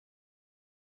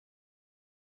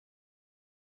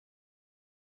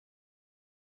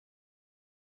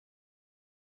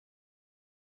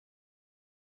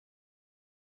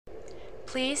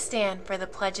Please stand for the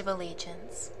Pledge of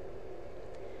Allegiance.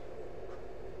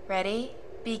 Ready?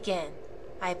 Begin.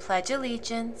 I pledge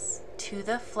allegiance to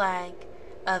the flag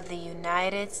of the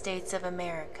United States of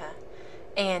America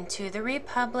and to the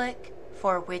republic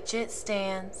for which it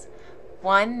stands,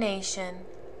 one nation,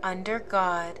 under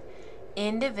God,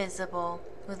 indivisible,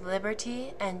 with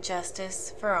liberty and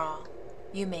justice for all.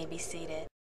 You may be seated.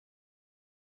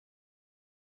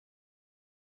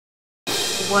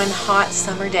 One hot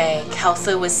summer day,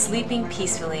 Kelso was sleeping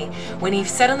peacefully when he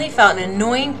suddenly felt an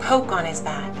annoying poke on his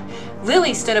back.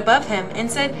 Lily stood above him and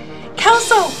said,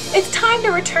 "Kelso, it's time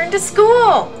to return to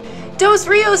school. Dos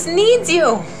Rios needs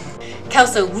you."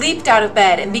 Kelso leaped out of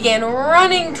bed and began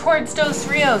running towards Dos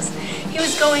Rios. He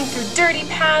was going through dirty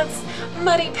paths,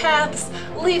 muddy paths,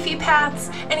 leafy paths,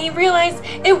 and he realized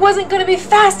it wasn't going to be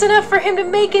fast enough for him to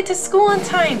make it to school in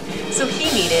time, so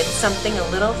he needed something a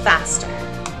little faster.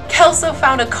 Kelso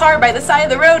found a car by the side of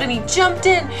the road and he jumped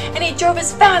in and he drove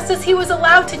as fast as he was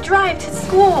allowed to drive to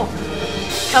school.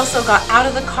 Kelso got out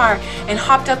of the car and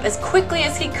hopped up as quickly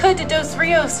as he could to Dos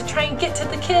Rios to try and get to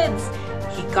the kids.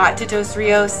 He got to Dos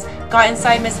Rios, got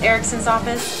inside Miss Erickson's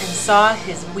office, and saw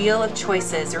his wheel of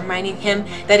choices reminding him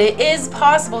that it is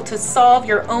possible to solve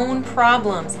your own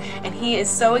problems, and he is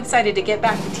so excited to get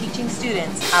back to teaching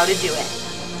students how to do it.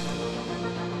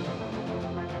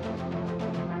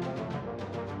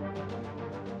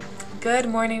 Good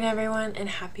morning, everyone, and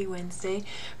happy Wednesday.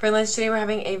 For lunch today, we're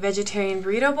having a vegetarian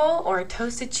burrito bowl or a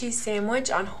toasted cheese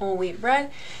sandwich on whole wheat bread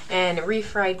and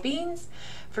refried beans.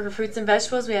 For fruits and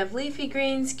vegetables, we have leafy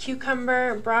greens,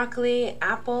 cucumber, broccoli,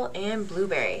 apple, and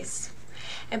blueberries.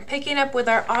 And picking up with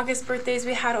our August birthdays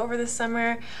we had over the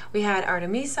summer, we had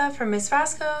Artemisa from Miss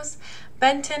Vasco's,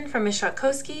 Benton from Miss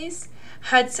Shotkowski's,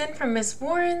 Hudson from Miss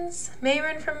Warren's,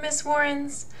 Mayron from Miss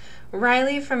Warren's,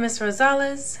 Riley from Miss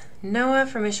Rosales, Noah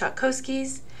from Miss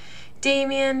Shotkowski's,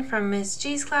 Damien from Miss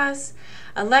G's class,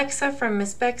 Alexa from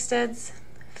Miss Beckstead's,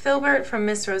 Filbert from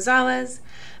Miss Rosales,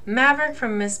 Maverick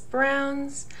from Miss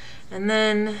Brown's, and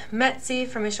then Metzi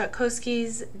from Miss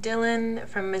Shotkowski's, Dylan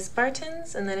from Miss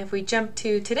Barton's, and then if we jump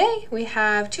to today, we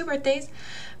have two birthdays,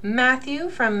 Matthew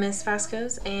from Miss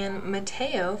Vasco's and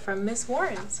Mateo from Miss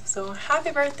Warren's. So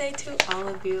happy birthday to all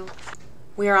of you.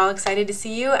 We are all excited to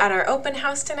see you at our open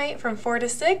house tonight from 4 to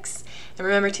 6. And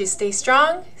remember to stay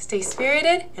strong, stay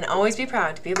spirited, and always be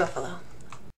proud to be a Buffalo.